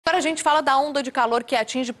Agora a gente fala da onda de calor que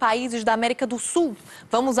atinge países da América do Sul.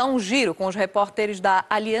 Vamos a um giro com os repórteres da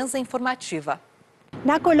Alianza Informativa.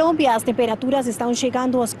 Na Colômbia, as temperaturas estão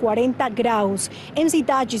chegando aos 40 graus. Em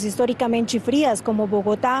cidades historicamente frias como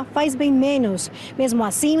Bogotá, faz bem menos. Mesmo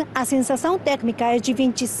assim, a sensação térmica é de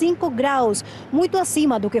 25 graus, muito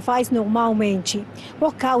acima do que faz normalmente.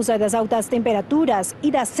 Por causa das altas temperaturas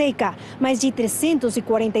e da seca, mais de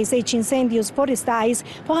 347 incêndios florestais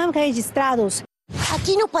foram registrados.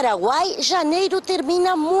 Aqui no Paraguai, janeiro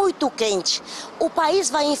termina muito quente. O país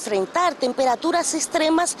vai enfrentar temperaturas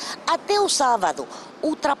extremas até o sábado,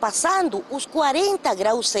 ultrapassando os 40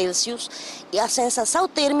 graus Celsius e a sensação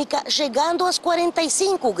térmica chegando aos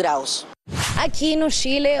 45 graus. Aqui no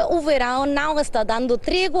Chile, o verão não está dando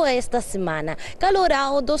trégua esta semana.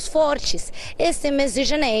 Calorão dos fortes. Este mês de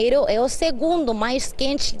janeiro é o segundo mais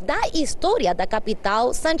quente da história da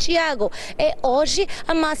capital, Santiago. E hoje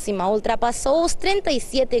a máxima ultrapassou os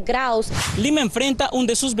 37 graus. Lima enfrenta um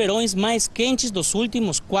de seus verões mais quentes dos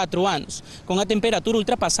últimos 4 anos, com a temperatura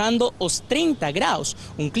ultrapassando os 30 graus.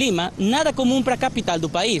 Um clima nada comum para a capital do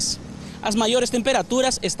país. As maiores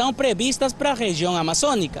temperaturas estão previstas para a região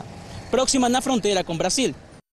amazônica, próxima na fronteira com Brasil.